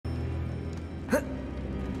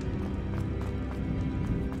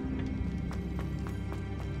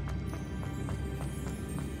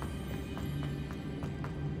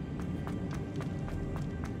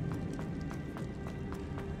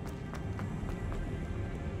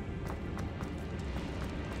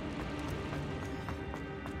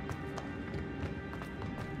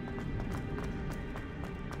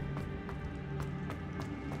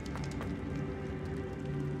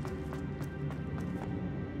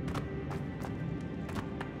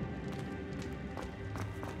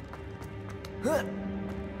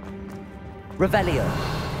Revelio.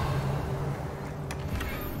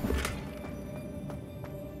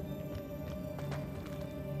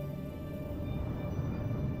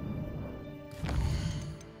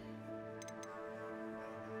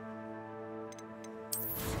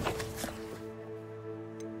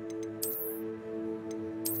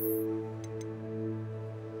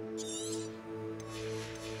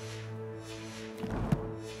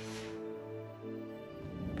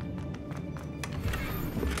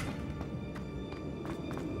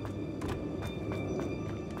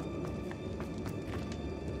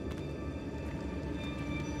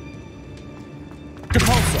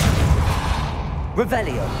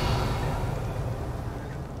 Revelio.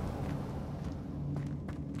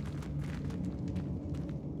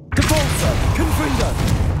 Depulso. Confringo.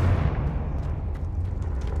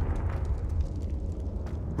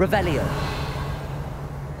 Revelio.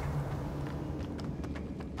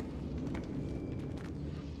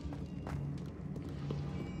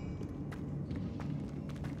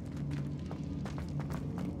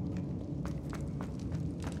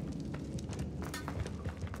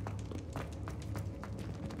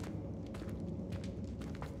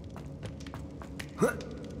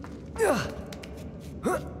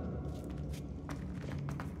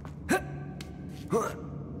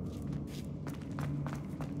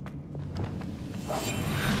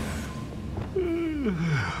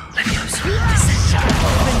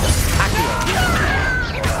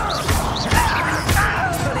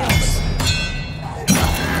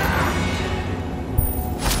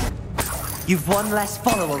 You've one less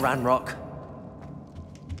follower, Ranrock.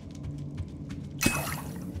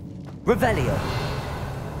 Revelio.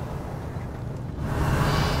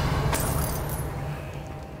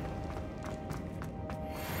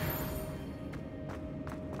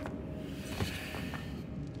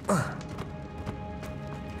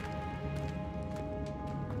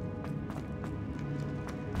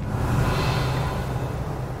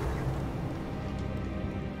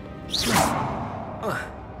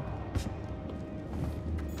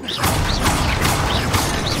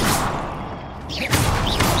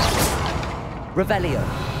 Revelio.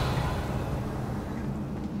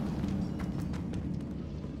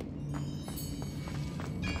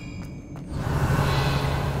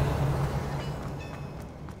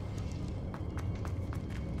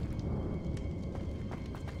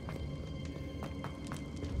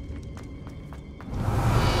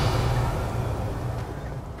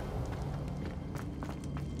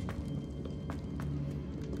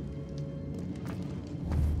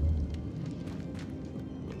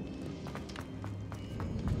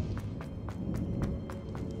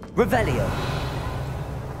 Revelio.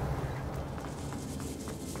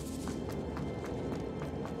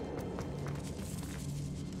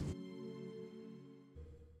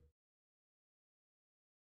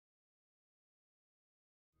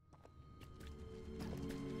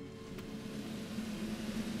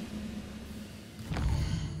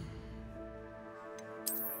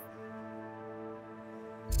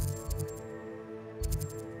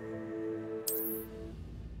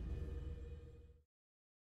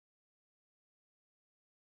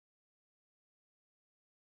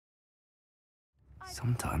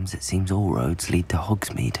 Sometimes it seems all roads lead to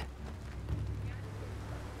Hogsmeade.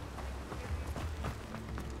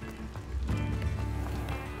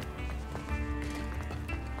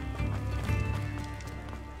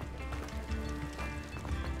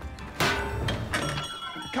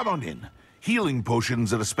 Come on in. Healing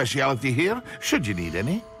potions are a speciality here, should you need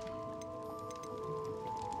any.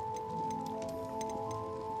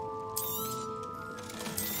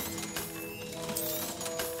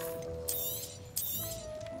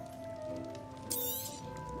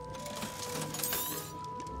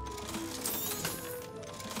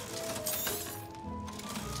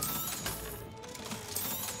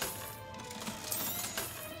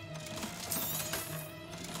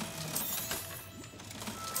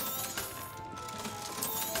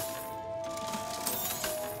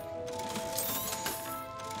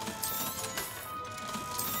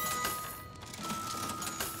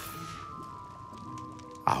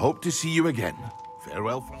 I hope to see you again.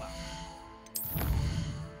 Farewell for now.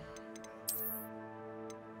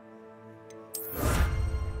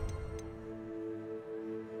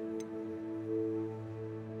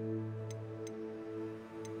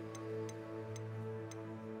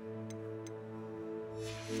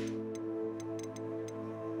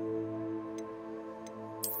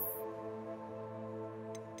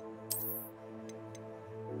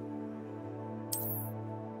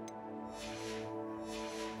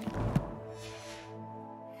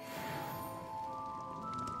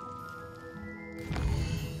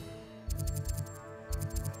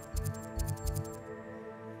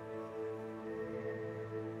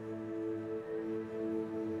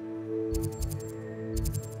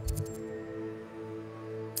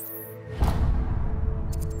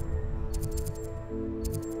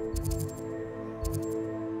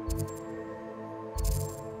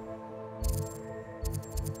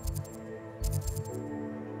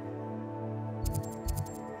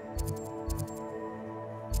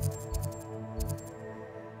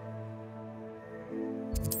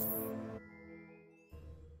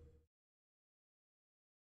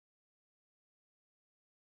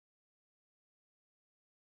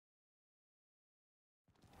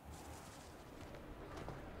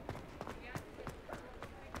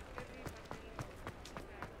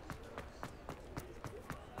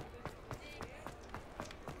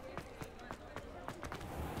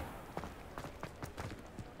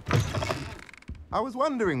 I was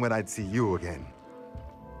wondering when I'd see you again.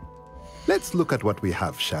 Let's look at what we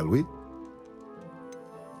have, shall we?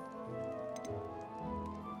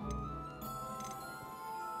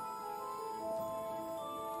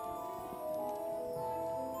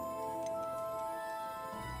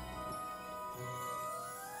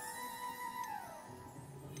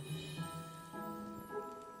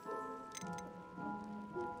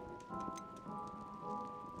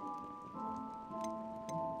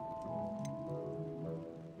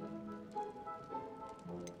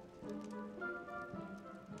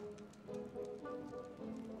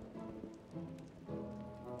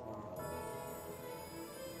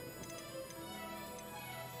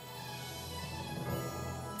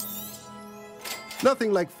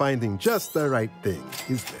 Nothing like finding just the right thing,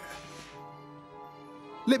 is there?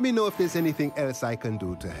 Let me know if there's anything else I can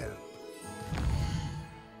do to help.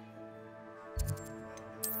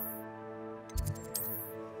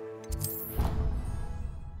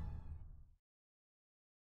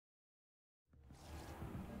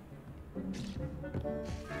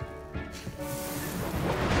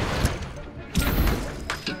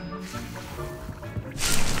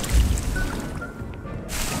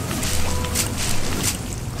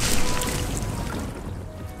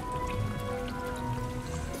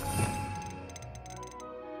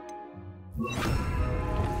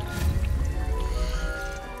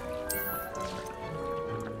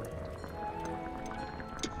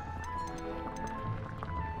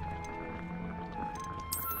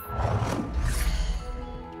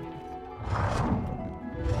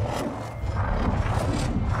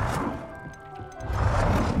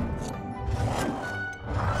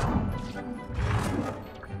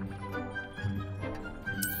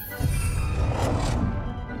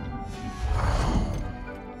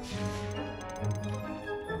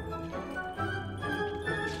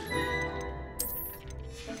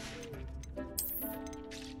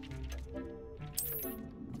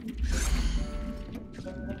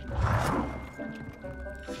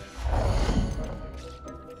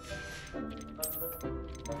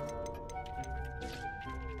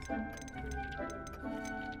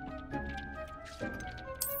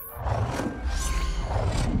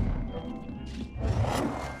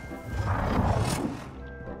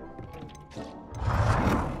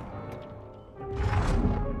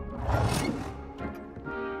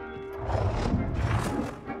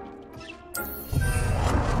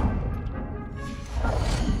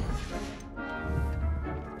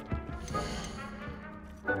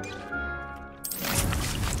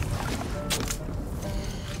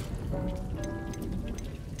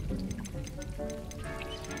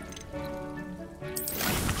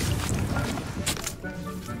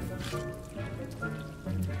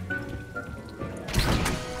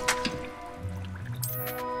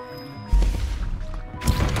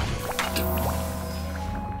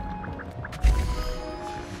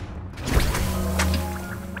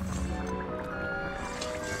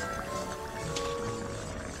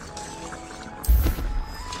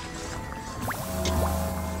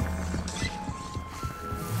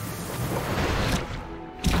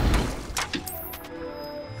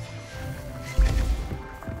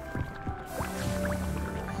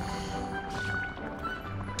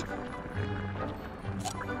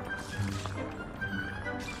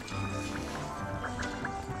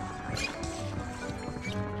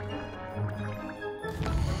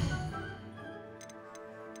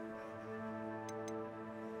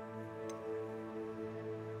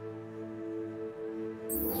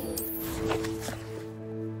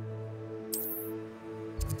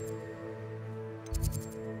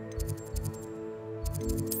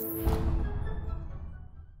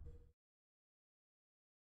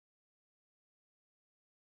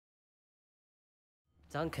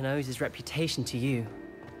 Duncan owes his reputation to you.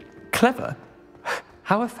 Clever?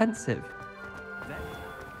 How offensive.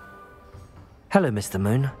 Hello, Mr.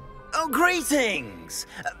 Moon. Oh, greetings!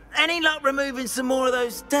 Any luck removing some more of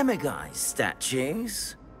those demiguise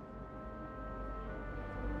statues?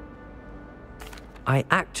 I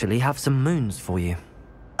actually have some moons for you.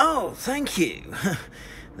 Oh, thank you.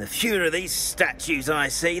 The fewer of these statues I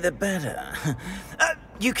see, the better.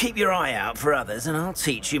 You keep your eye out for others, and I'll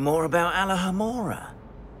teach you more about Alahamora.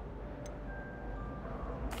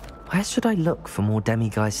 Where should I look for more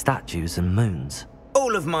demiguise statues and moons?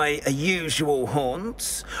 All of my usual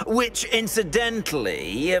haunts, which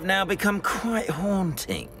incidentally have now become quite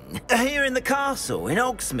haunting. Here in the castle, in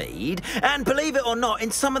Hogsmeade, and believe it or not,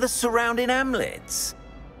 in some of the surrounding hamlets.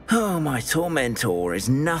 Oh, my tormentor is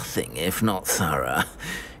nothing if not thorough.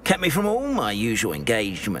 Kept me from all my usual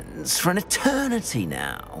engagements for an eternity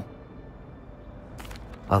now.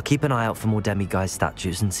 I'll keep an eye out for more demiguise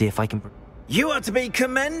statues and see if I can... You are to be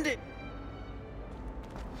commended.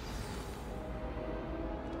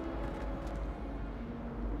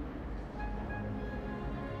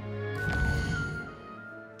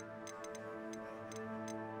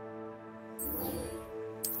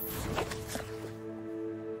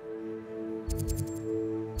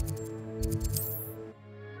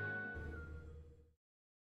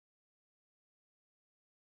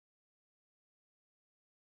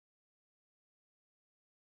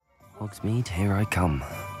 Hogsmeade, here I come.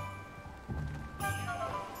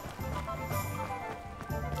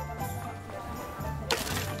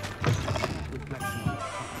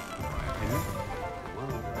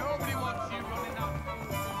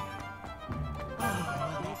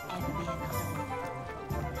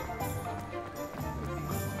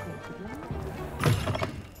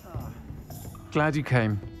 Glad you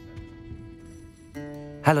came.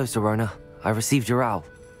 Hello, Sirona. I received your owl.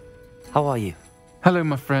 How are you? Hello,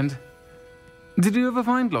 my friend. Did you ever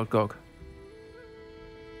find Lodgok?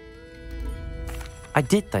 I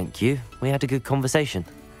did, thank you. We had a good conversation.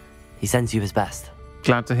 He sends you his best.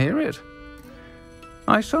 Glad to hear it.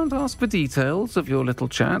 I shan't ask for details of your little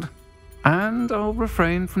chat, and I'll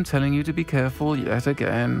refrain from telling you to be careful yet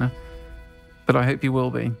again. But I hope you will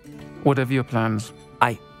be, whatever your plans.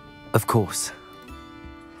 Of course.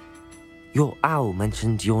 Your owl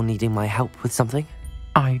mentioned you're needing my help with something?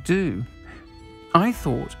 I do. I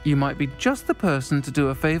thought you might be just the person to do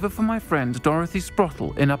a favour for my friend Dorothy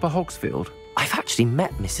Sprottle in Upper Hogsfield. I've actually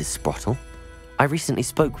met Mrs. Sprottle. I recently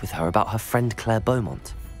spoke with her about her friend Claire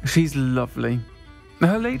Beaumont. She's lovely.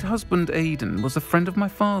 Her late husband Aidan was a friend of my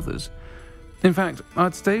father's. In fact,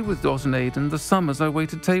 I'd stay with Dot and Aidan the summers I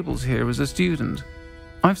waited tables here as a student.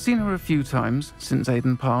 I've seen her a few times since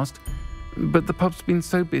Aidan passed, but the pub's been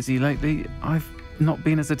so busy lately, I've not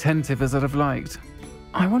been as attentive as I'd have liked.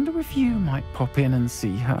 I wonder if you might pop in and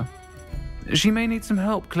see her. She may need some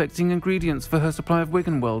help collecting ingredients for her supply of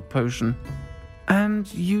Wiggenweld potion.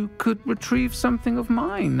 And you could retrieve something of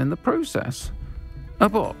mine in the process. A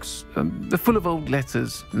box, full of old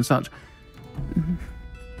letters and such.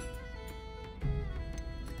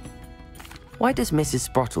 Why does Mrs.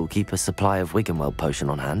 Sprottle keep a supply of Wiggenweld potion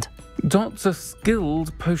on hand? Dot's a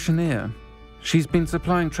skilled potioneer. She's been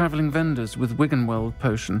supplying travelling vendors with Wiggenweld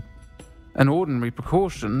potion. An ordinary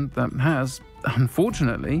precaution that has,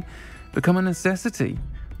 unfortunately, become a necessity,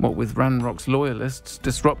 what with Ranrock's loyalists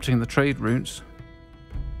disrupting the trade routes.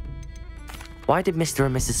 Why did Mr.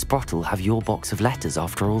 and Mrs. Sprottle have your box of letters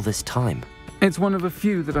after all this time? It's one of a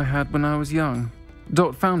few that I had when I was young.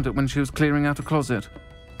 Dot found it when she was clearing out a closet.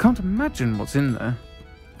 Can't imagine what's in there.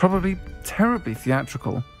 Probably terribly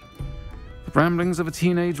theatrical. The ramblings of a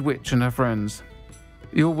teenage witch and her friends.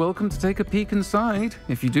 You're welcome to take a peek inside,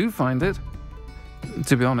 if you do find it.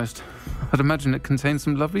 To be honest, I'd imagine it contains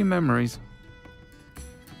some lovely memories.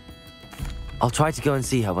 I'll try to go and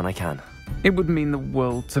see her when I can. It would mean the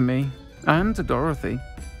world to me, and to Dorothy.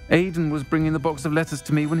 Aidan was bringing the box of letters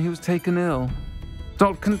to me when he was taken ill.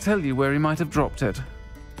 Dot can tell you where he might have dropped it.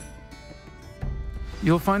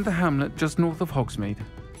 You'll find the hamlet just north of Hogsmeade.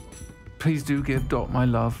 Please do give Dot my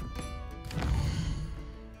love.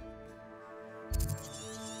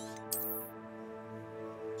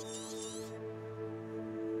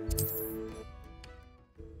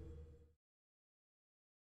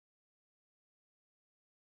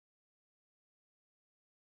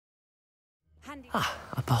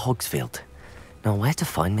 Upper Hogsfield. Now where to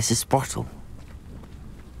find Mrs. Sprottle?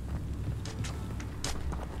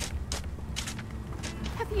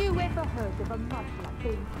 Have you ever heard of a muddler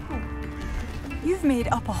being cooked? You've made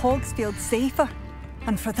Upper Hogsfield safer,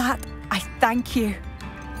 and for that, I thank you.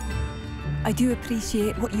 I do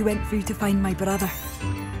appreciate what you went through to find my brother.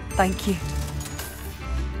 Thank you.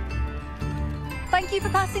 Thank you for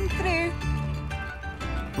passing through.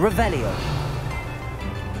 Revelio.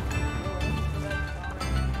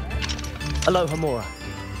 Aloha Mora.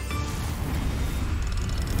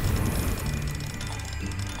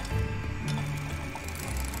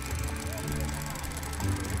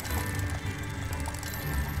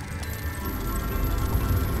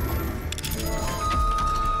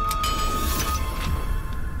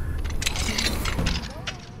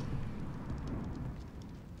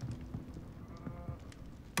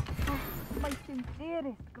 My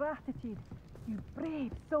sincerest gratitude, you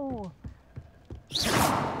brave soul.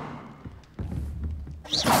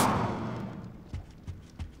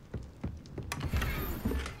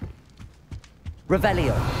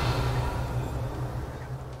 Revelio.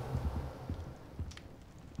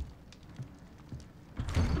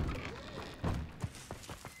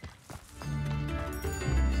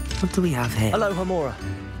 What do we have here? Aloha Mora.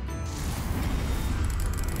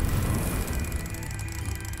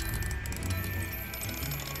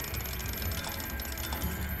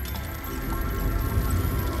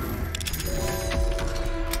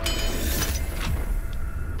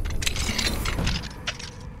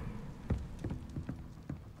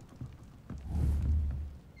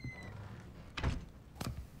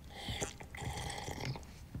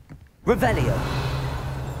 Revelio.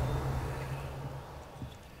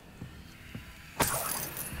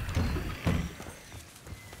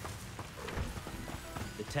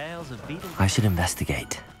 The tales of beetle. I should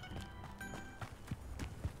investigate.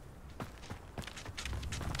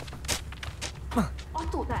 I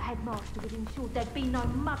thought that headmaster would ensure there'd be no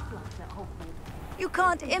mudbloods at Hogwarts. You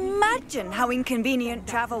can't imagine how inconvenient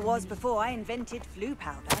travel was before I invented flu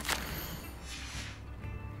powder.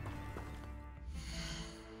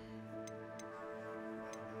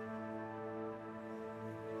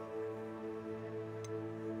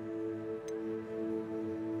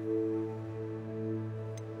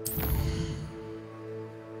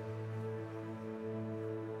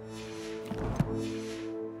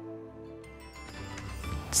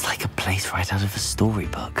 It's like a place right out of a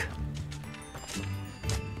storybook.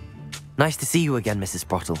 Nice to see you again, Mrs.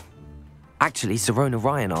 Sprottle. Actually, Sirona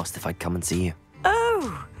Ryan asked if I'd come and see you.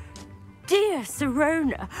 Oh, dear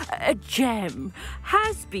Sirona, a gem.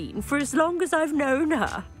 Has been for as long as I've known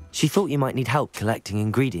her. She thought you might need help collecting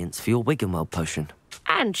ingredients for your Wiggenweld potion.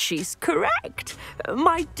 And she's correct.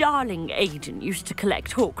 My darling Aiden used to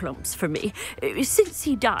collect Horklumps for me. Since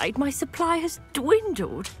he died, my supply has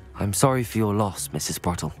dwindled. I'm sorry for your loss, Mrs.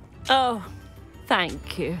 Sprottle. Oh,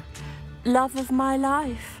 thank you. Love of my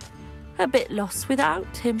life. A bit lost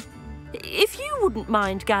without him. If you wouldn't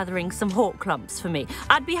mind gathering some Horklumps for me,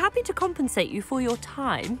 I'd be happy to compensate you for your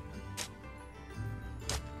time.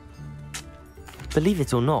 Believe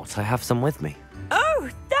it or not, I have some with me. Oh,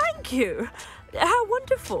 thank you. How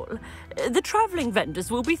wonderful. The travelling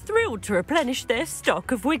vendors will be thrilled to replenish their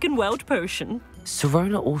stock of Wiggenweld potion.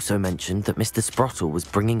 Sirona also mentioned that Mr. Sprottle was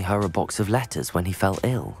bringing her a box of letters when he fell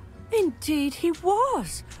ill. Indeed he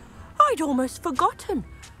was. I'd almost forgotten.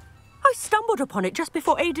 I stumbled upon it just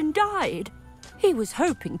before Aiden died. He was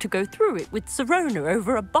hoping to go through it with Sirona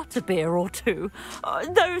over a butterbeer or two.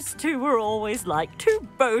 Those two were always like two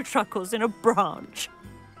bowtruckles in a branch.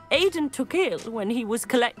 Aiden took ill when he was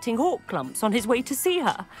collecting Horklumps on his way to see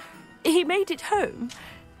her. He made it home,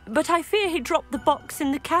 but I fear he dropped the box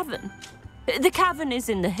in the cavern. The cavern is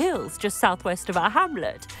in the hills just southwest of our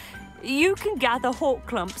hamlet. You can gather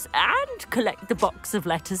Horklumps and collect the box of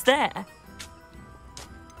letters there.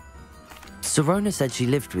 Sirona said she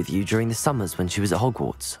lived with you during the summers when she was at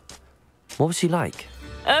Hogwarts. What was she like?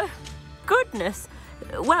 Goodness.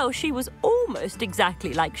 Well, she was almost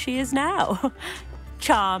exactly like she is now.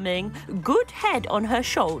 Charming, good head on her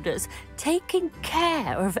shoulders, taking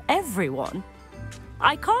care of everyone.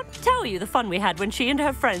 I can't tell you the fun we had when she and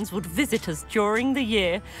her friends would visit us during the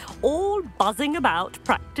year, all buzzing about,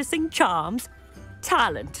 practicing charms.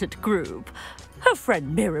 Talented group. Her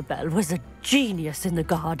friend Mirabelle was a genius in the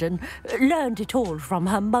garden. Learned it all from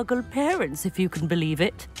her muggle parents, if you can believe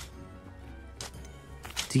it.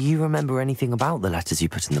 Do you remember anything about the letters you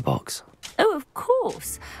put in the box? Oh, of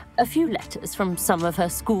course. A few letters from some of her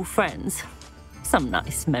school friends. Some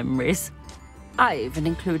nice memories. I even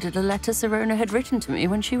included a letter Sirona had written to me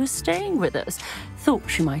when she was staying with us. Thought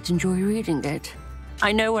she might enjoy reading it.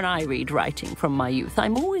 I know when I read writing from my youth,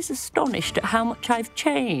 I'm always astonished at how much I've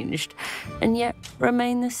changed, and yet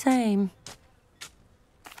remain the same.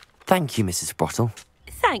 Thank you, Mrs. Sprottle.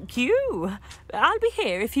 Thank you. I'll be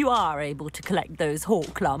here if you are able to collect those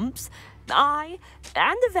Horklumps. I,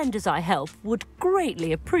 and the vendors I help, would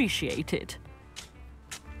greatly appreciate it.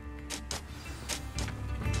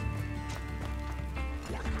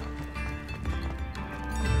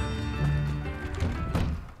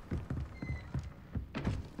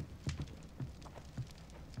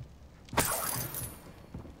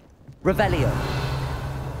 Revelio.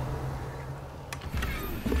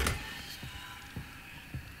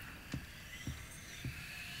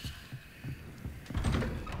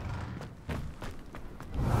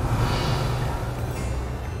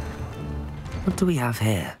 What do we have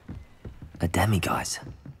here? A demiguise.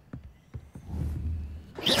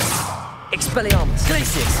 Expelliarmus.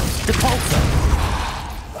 Glacius. Depulso.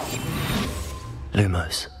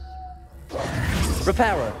 Lumos.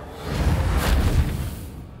 Reparo.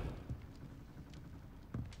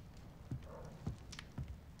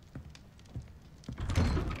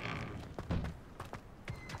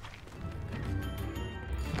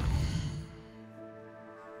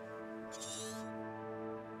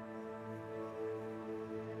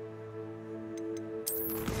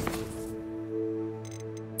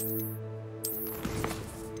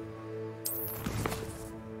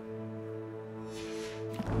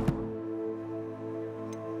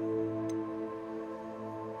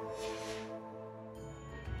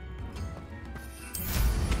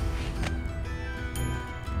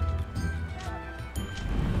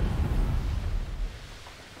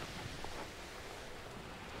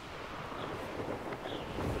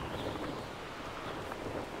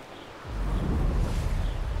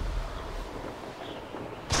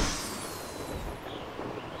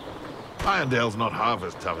 Irondale's not half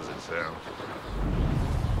as tough as it sounds.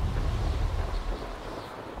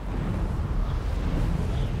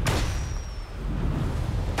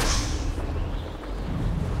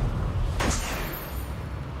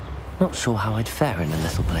 Not sure how I'd fare in a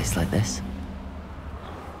little place like this.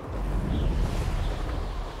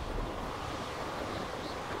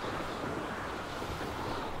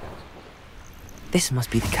 This must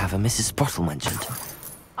be the cavern Mrs. Sprottle mentioned.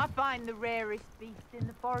 I find the rarest beast in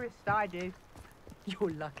the forest, I do. You're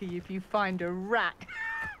lucky if you find a rat.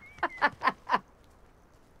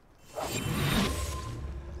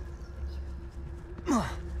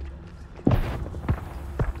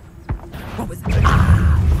 What was that?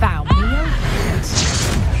 Found me a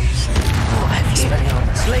Oh, heavy spelling on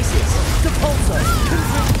this. Glaciers, Depulso,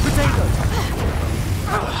 Potato.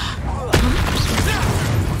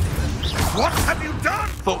 What have you done?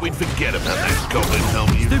 Thought we'd forget about those goblin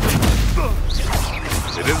helmets.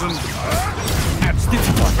 It isn't. That's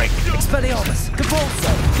stupid. Expelliarmus,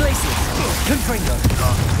 Depulso, Glaciers, Confringo.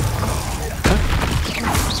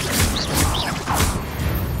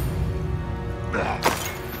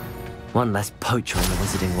 One less poacher in the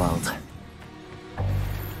wizarding world.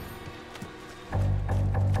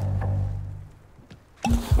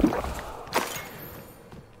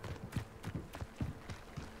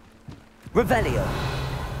 Revelio.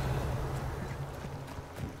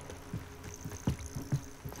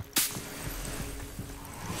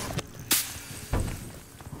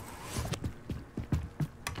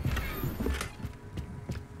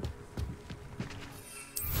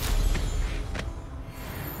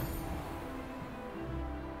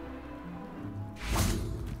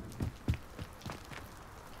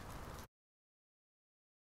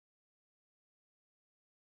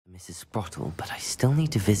 Mrs. Sprottle, but I still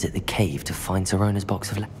need to visit the cave to find Zerona's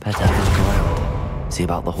box of letters. Better have a look around. See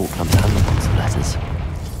about the hawk clumps and the box of letters.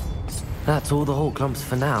 That's all the hawk clumps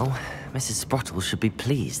for now. Mrs. Sprottle should be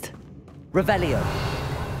pleased. Revelio.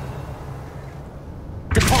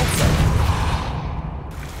 Depulso.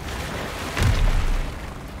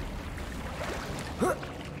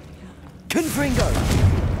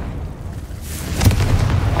 Confringo.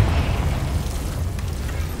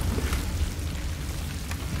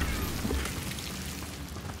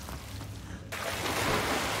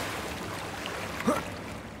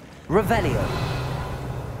 Revelio.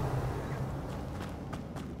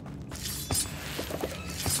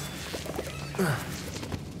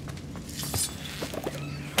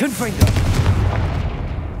 Confringo.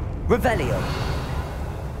 Revelio.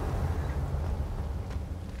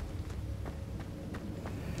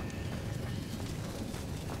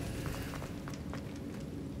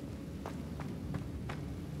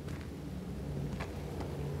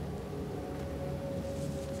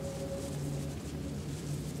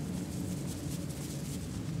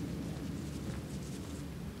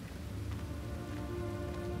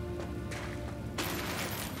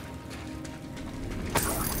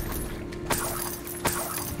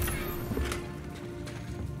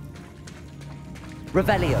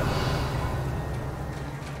 Revelio.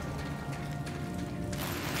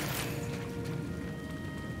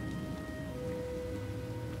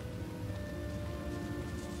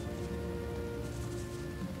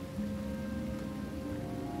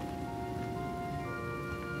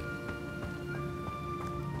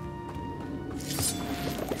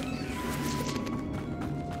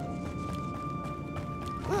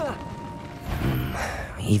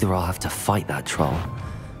 Either I'll have to fight that troll,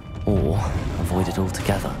 or avoid it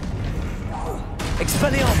altogether.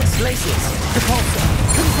 Expelliarmus, Glaciers, Depulso,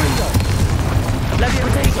 Confringo.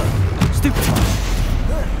 Leviotator, Stupefy.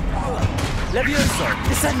 Levioso,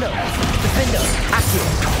 Descendo, Defendo, Accio.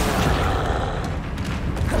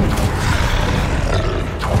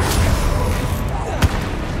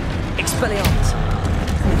 Expelliarmus.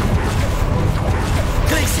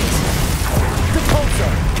 Glaciers, Depulso,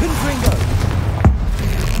 Confringo.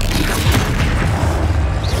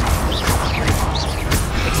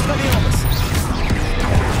 Expelliarmus.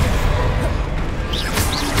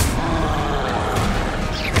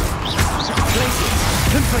 Glaciers,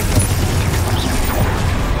 Confringo.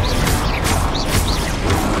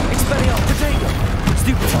 Expelliarmus, Potato,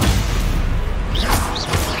 Stupefy.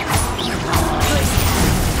 Glaciers.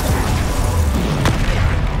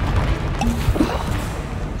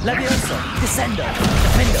 Levioso, Descendo,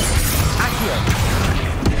 Defendo, Accio.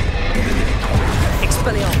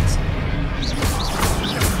 Expelliarmus.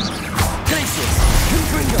 Glaciers,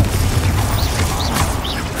 Confringo.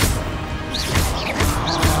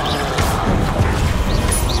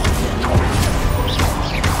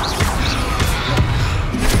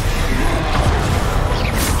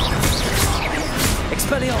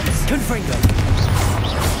 Confringo.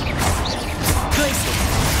 Glacius.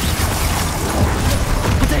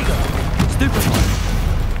 Potato. Stupefy.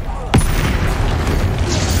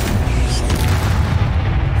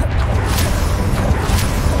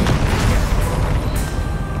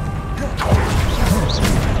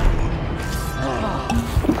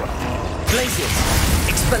 Glacius.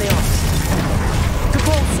 Expelliarmus.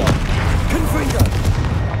 Capulso. Confringo.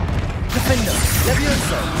 Defendo.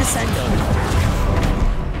 Levioso. Descendo.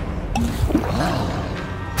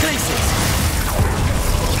 Glacius.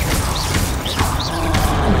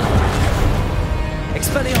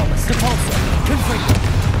 Expelliarmus. Capulso. Confringo.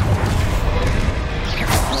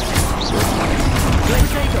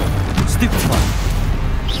 Glaciago. Stupefy.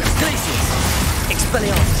 Glacius.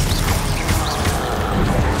 Expelliarmus.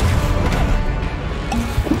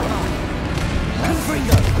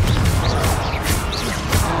 Confringo.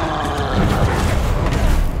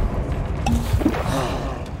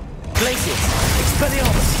 Glacius.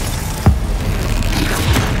 Expelliarmus.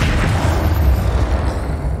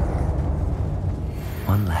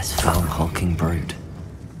 One less foul hulking brood.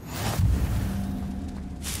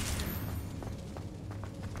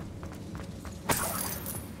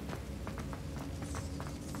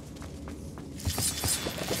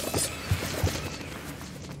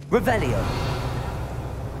 Revelio.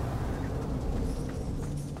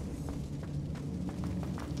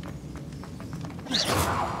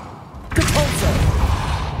 Capulso.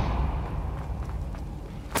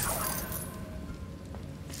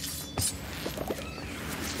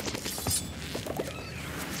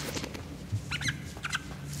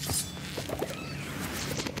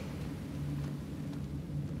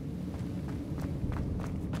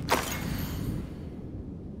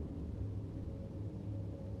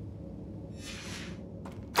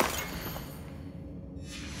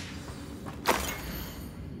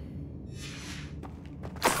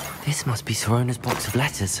 This must be Sirona's box of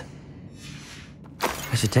letters.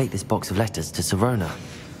 I should take this box of letters to Sirona.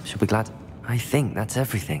 She'll be glad. I think that's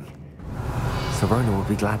everything. Sirona will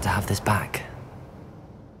be glad to have this back.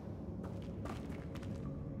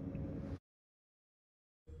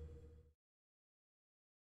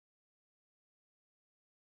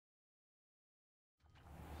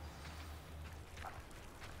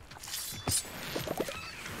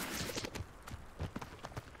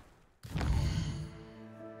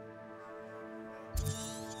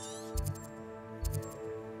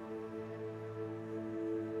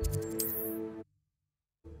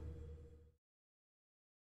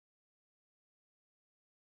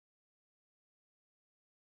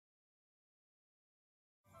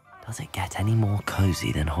 Does it get any more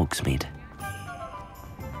cozy than Hogsmeade?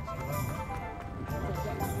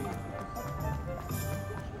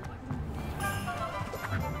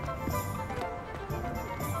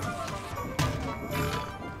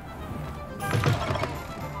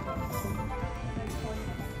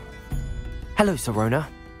 Hello, Sirona.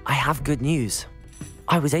 I have good news.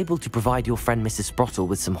 I was able to provide your friend Mrs. Sprottle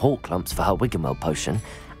with some hawk clumps for her Wiggenweld potion,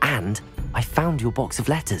 and I found your box of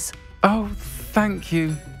letters. Oh, thank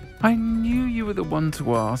you. I knew you were the one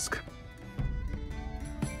to ask.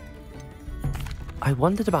 I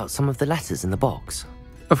wondered about some of the letters in the box.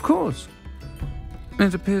 Of course.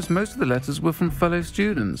 It appears most of the letters were from fellow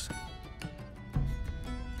students.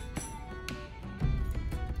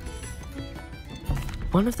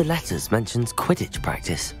 One of the letters mentions Quidditch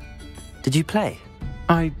practice. Did you play?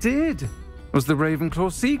 I did. Was the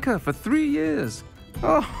Ravenclaw Seeker for 3 years.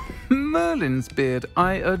 Oh, Merlin's beard.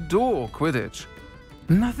 I adore Quidditch.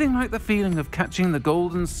 Nothing like the feeling of catching the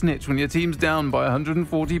golden snitch when your team's down by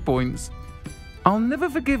 140 points. I'll never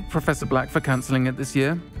forgive Professor Black for cancelling it this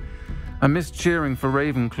year. I missed cheering for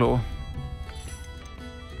Ravenclaw.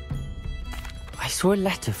 I saw a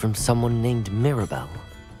letter from someone named Mirabelle.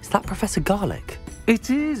 Is that Professor Garlick? It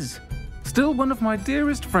is. Still one of my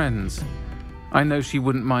dearest friends. I know she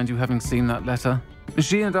wouldn't mind you having seen that letter.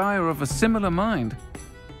 She and I are of a similar mind,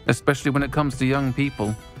 especially when it comes to young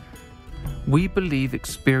people. We believe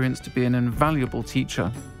experience to be an invaluable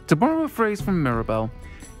teacher. To borrow a phrase from Mirabelle,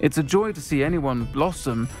 it's a joy to see anyone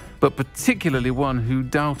blossom, but particularly one who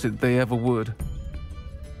doubted they ever would.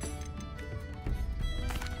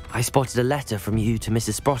 I spotted a letter from you to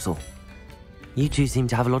Mrs. Sprottle. You two seem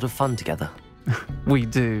to have a lot of fun together. We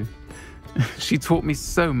do. She taught me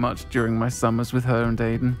so much during my summers with her and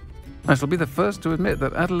Aidan. I shall be the first to admit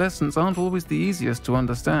that adolescents aren't always the easiest to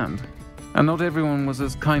understand. And not everyone was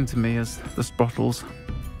as kind to me as the Sprottles.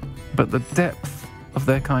 But the depth of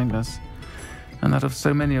their kindness, and that of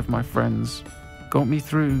so many of my friends, got me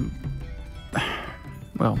through...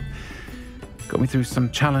 well, got me through some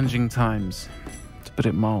challenging times, to put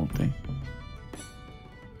it mildly.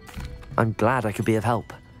 I'm glad I could be of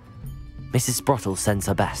help. Mrs. Sprottle sends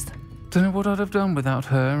her best. Don't know what I'd have done without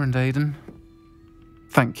her and Aidan.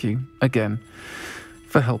 Thank you, again,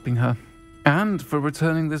 for helping her, and for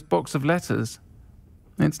returning this box of letters.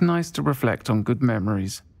 It's nice to reflect on good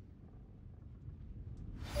memories.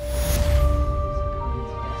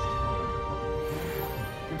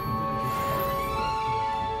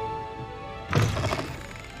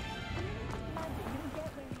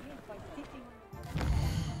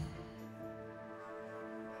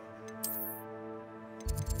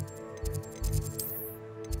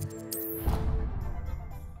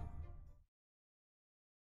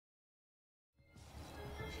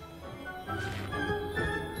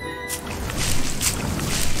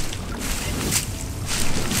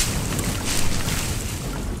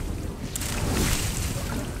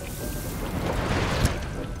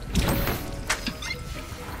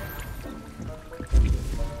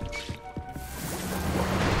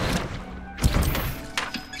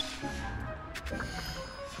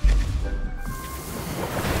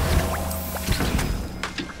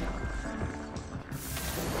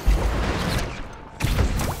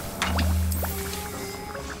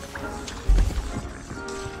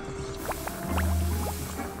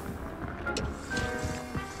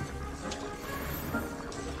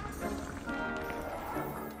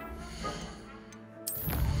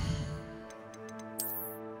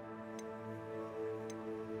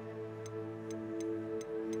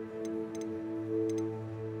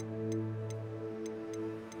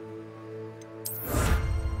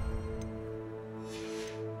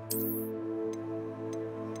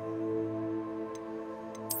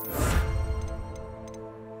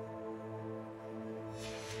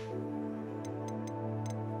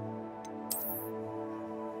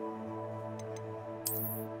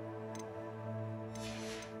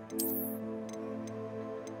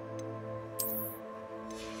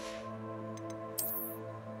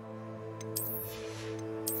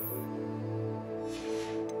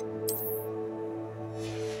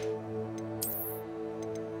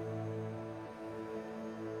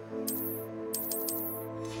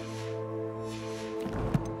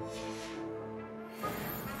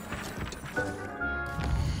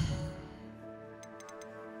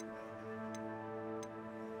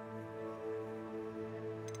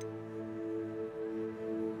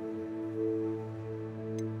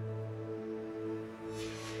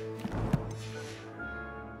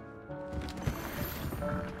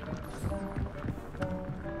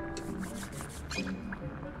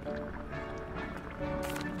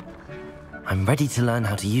 I'm ready to learn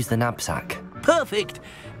how to use the knapsack. Perfect!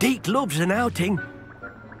 Deke loves an outing.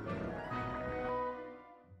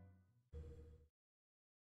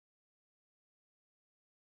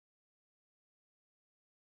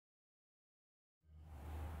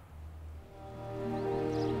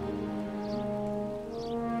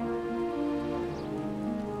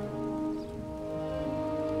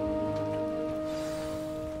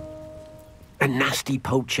 A nasty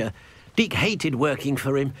poacher. Deke hated working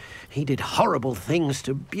for him. He did horrible things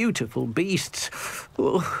to beautiful beasts.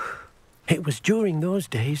 Oh. It was during those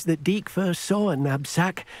days that Deke first saw a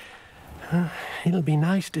knapsack. It'll be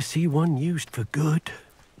nice to see one used for good.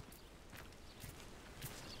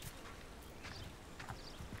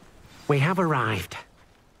 We have arrived.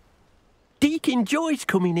 Deke enjoys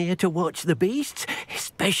coming here to watch the beasts,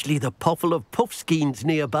 especially the potful of puffskeins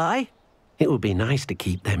nearby. It will be nice to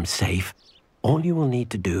keep them safe. All you will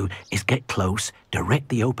need to do is get close, direct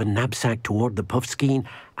the open knapsack toward the puffskein,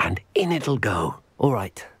 and in it'll go. All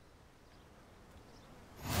right.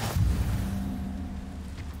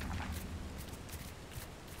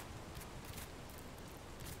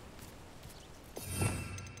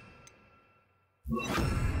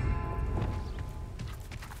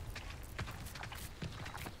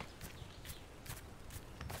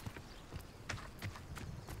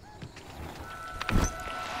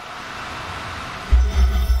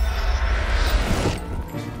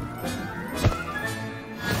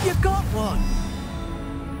 You got one!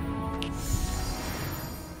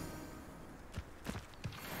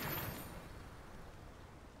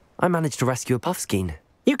 I managed to rescue a puffskein.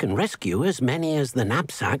 You can rescue as many as the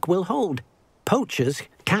knapsack will hold. Poachers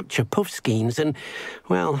capture puffskeins and,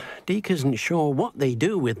 well, Deke isn't sure what they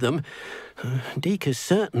do with them. Deke is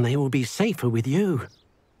certain they will be safer with you.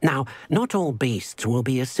 Now, not all beasts will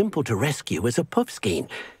be as simple to rescue as a puffskein.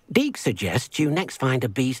 Deke suggests you next find a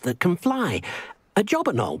beast that can fly. A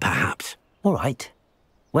jobberknoll, perhaps. All right.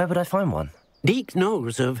 Where would I find one? Deke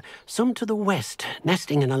knows of some to the west,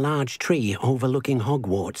 nesting in a large tree overlooking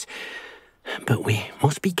Hogwarts. But we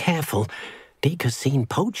must be careful. Deke has seen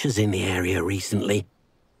poachers in the area recently.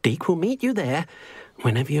 Deke will meet you there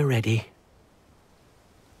whenever you're ready.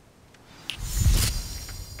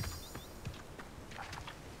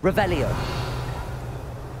 Revelio.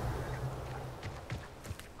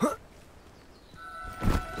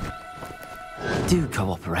 Do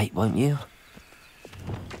cooperate, won't you?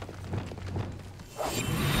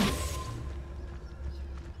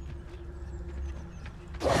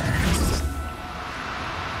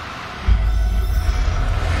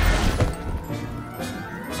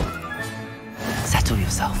 Settle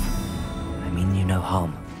yourself. I mean you no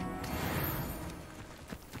harm.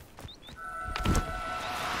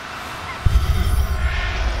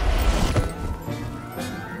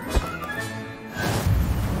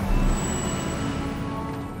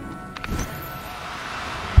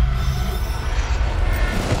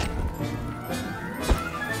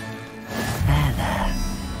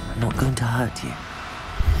 Going to hurt you.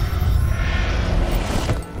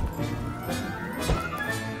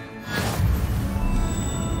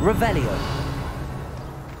 Revelio.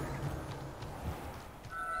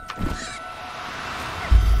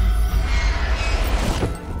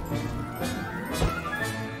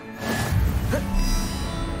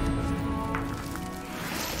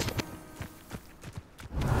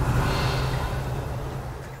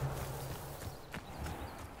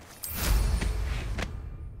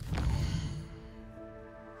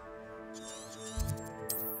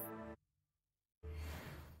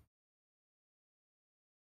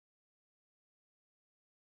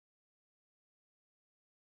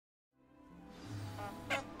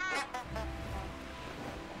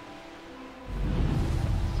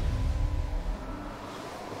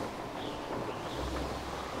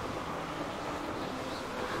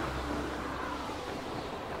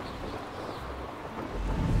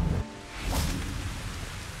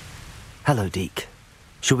 Hello, Deke.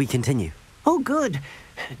 Shall we continue? Oh, good.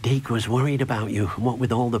 Deke was worried about you, what with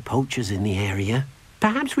all the poachers in the area.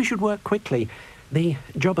 Perhaps we should work quickly. The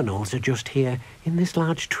jobberknolls are just here, in this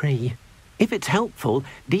large tree. If it's helpful,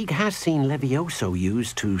 Deke has seen Levioso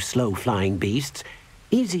used to slow flying beasts.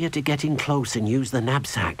 Easier to get in close and use the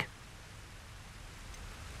knapsack.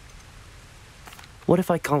 What if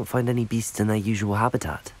I can't find any beasts in their usual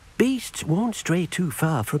habitat? Beasts won't stray too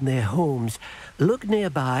far from their homes. Look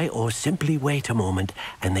nearby or simply wait a moment,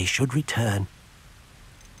 and they should return.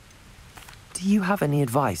 Do you have any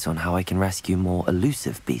advice on how I can rescue more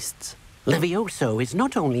elusive beasts? Levioso is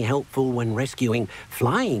not only helpful when rescuing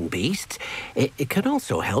flying beasts, it can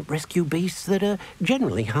also help rescue beasts that are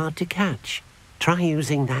generally hard to catch. Try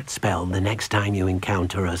using that spell the next time you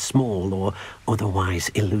encounter a small or otherwise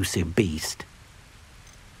elusive beast.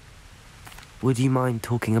 Would you mind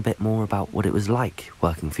talking a bit more about what it was like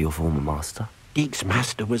working for your former master? Deke's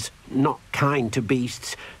master was not kind to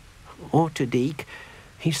beasts, or to Deke.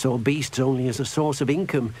 He saw beasts only as a source of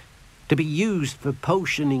income, to be used for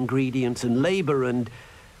potion ingredients and labour, and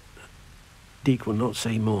Deke will not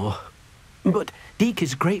say more. But Deke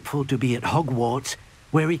is grateful to be at Hogwarts,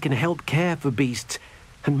 where he can help care for beasts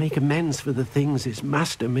and make amends for the things his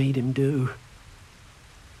master made him do.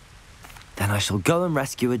 Then I shall go and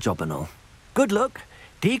rescue a jobberknoll. Good luck.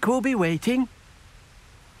 Deke will be waiting.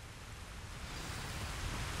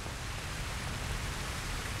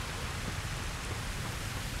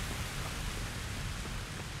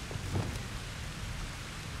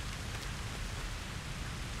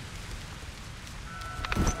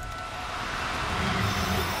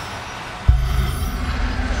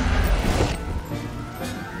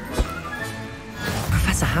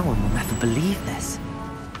 Professor Howard will never believe this.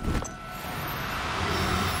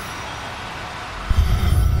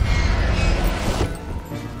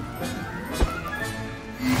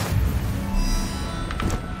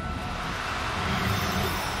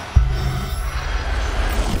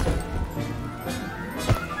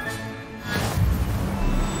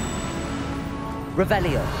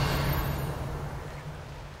 Revelio.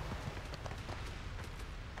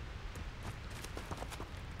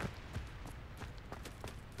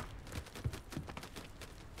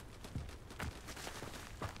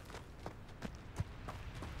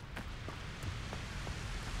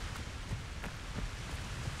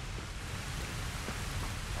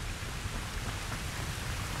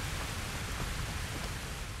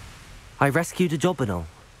 I rescued a jobberknoll.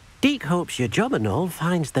 Deke hopes your jobberknoll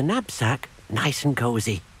finds the knapsack nice and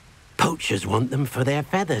cosy. Poachers want them for their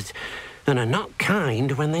feathers, and are not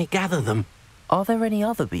kind when they gather them. Are there any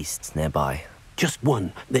other beasts nearby? Just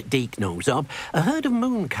one that Deke knows of, a herd of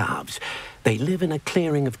moon calves. They live in a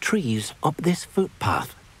clearing of trees up this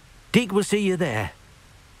footpath. Deke will see you there.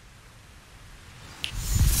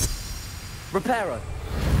 Reparo.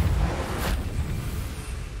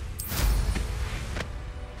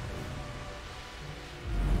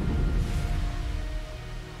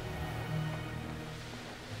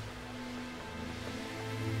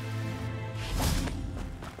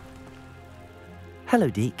 Hello,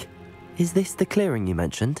 Deke. Is this the clearing you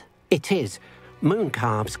mentioned? It is.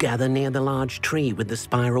 Mooncalves gather near the large tree with the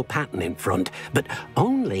spiral pattern in front, but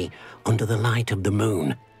only under the light of the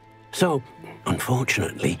moon. So,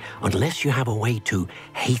 unfortunately, unless you have a way to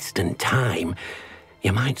hasten time,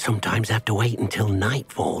 you might sometimes have to wait until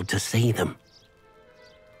nightfall to see them.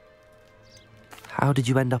 How did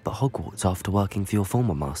you end up at Hogwarts after working for your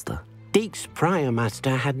former master? Deke's prior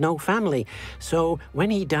master had no family, so when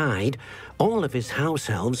he died, all of his house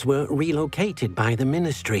elves were relocated by the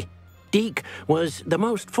ministry. Deke was the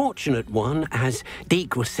most fortunate one, as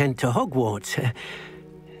Deke was sent to Hogwarts.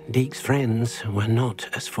 Deke's friends were not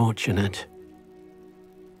as fortunate.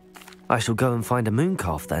 I shall go and find a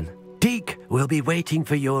mooncalf then. Deke will be waiting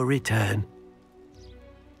for your return.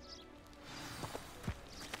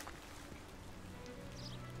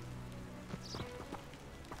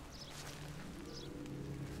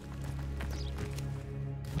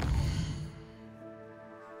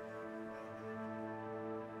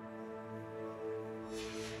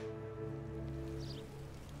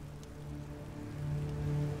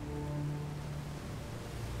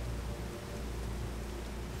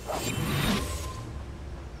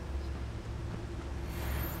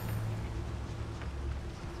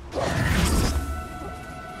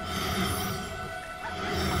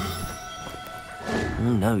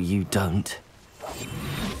 No, you don't.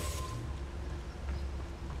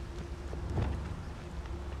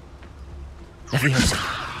 Leviosa.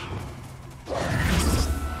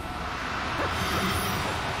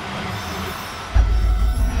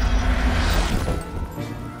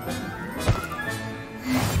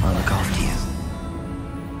 I'll look after you.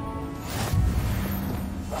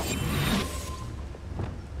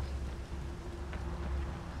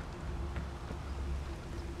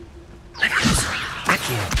 Leviosa, back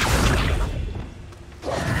here.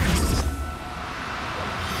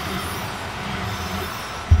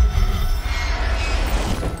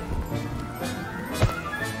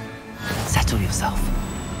 Settle yourself.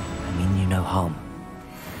 I mean you no harm.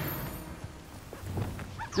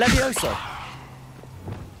 Leviosa!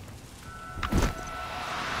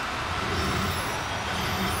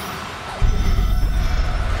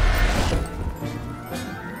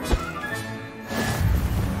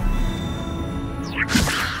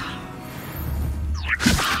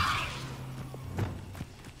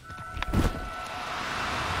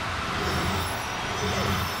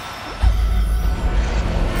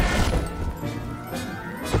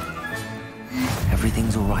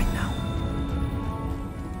 Everything's all right now.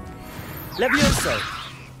 Leviosa!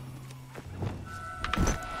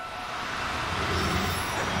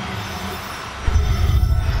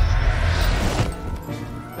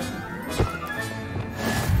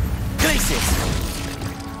 Glacis!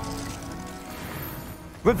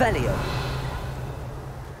 Revelio!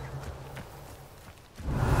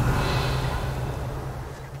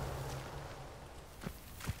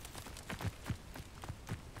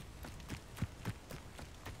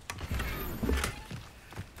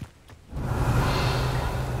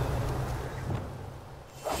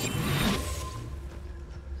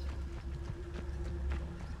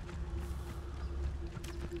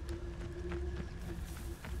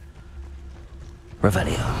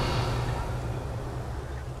 Revelio.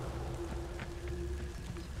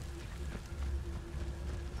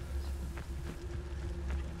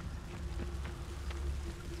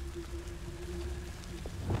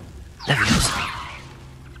 Leviosa.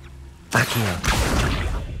 Back here.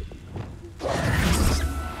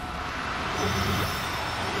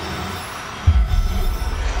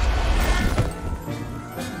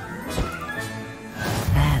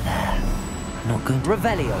 There. I'm not going to...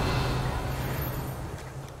 Revelio!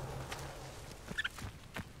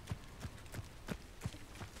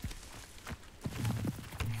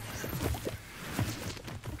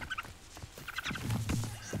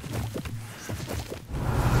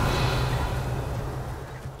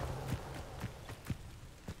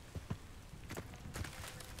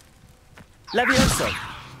 Leviosa!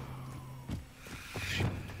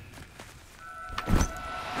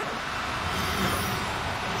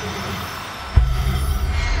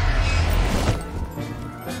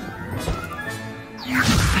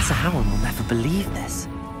 Professor Howard will never believe this.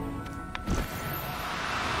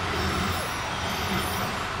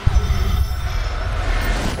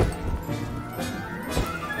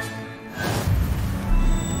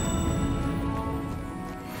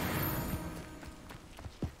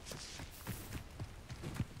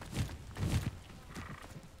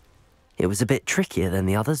 It was a bit trickier than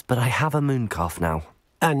the others, but I have a mooncalf now.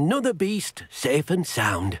 Another beast, safe and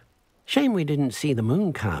sound. Shame we didn't see the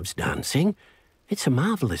mooncalves dancing. It's a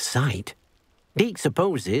marvellous sight. Deke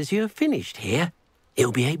supposes you're finished here.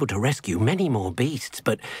 He'll be able to rescue many more beasts,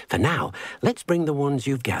 but for now, let's bring the ones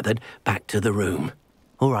you've gathered back to the room.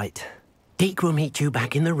 All right. Deke will meet you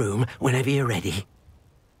back in the room whenever you're ready.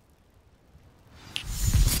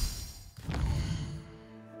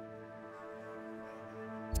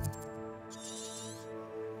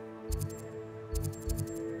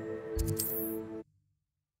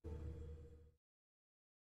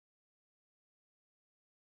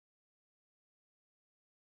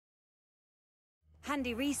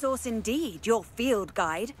 Handy resource indeed, your field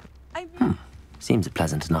guide. Seems a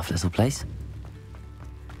pleasant enough little place.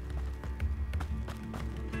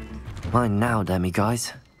 Mine now,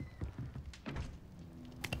 demi-guys.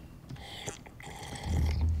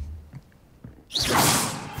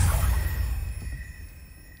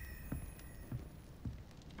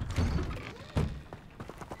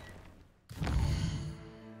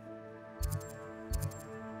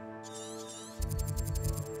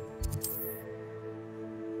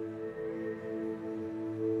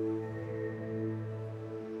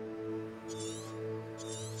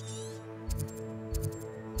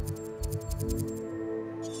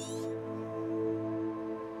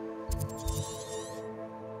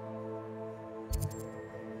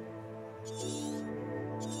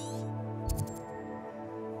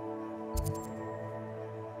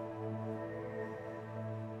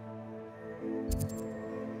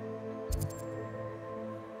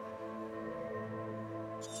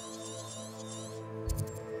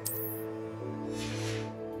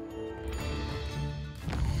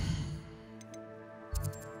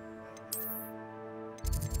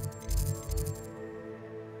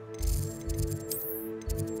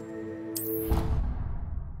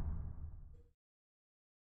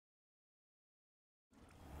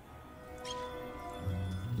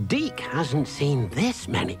 Deke hasn't seen this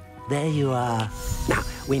many. There you are. Now,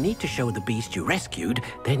 we need to show the beast you rescued,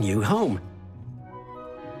 then you home.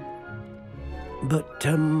 But,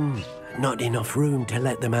 not enough room to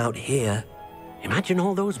let them out here. Imagine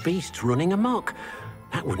all those beasts running amok.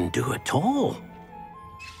 That wouldn't do at all.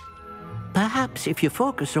 Perhaps if you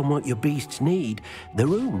focus on what your beasts need, the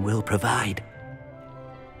room will provide.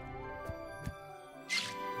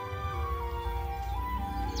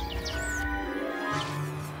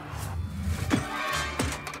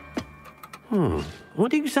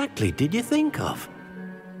 What exactly did you think of?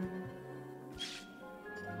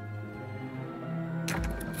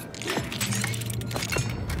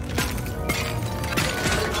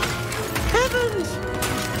 Heavens!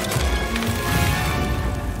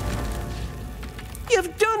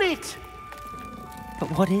 You've done it! But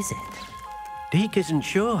what is it? Deke isn't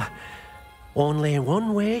sure. Only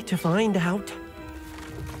one way to find out.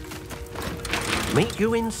 Meet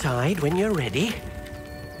you inside when you're ready.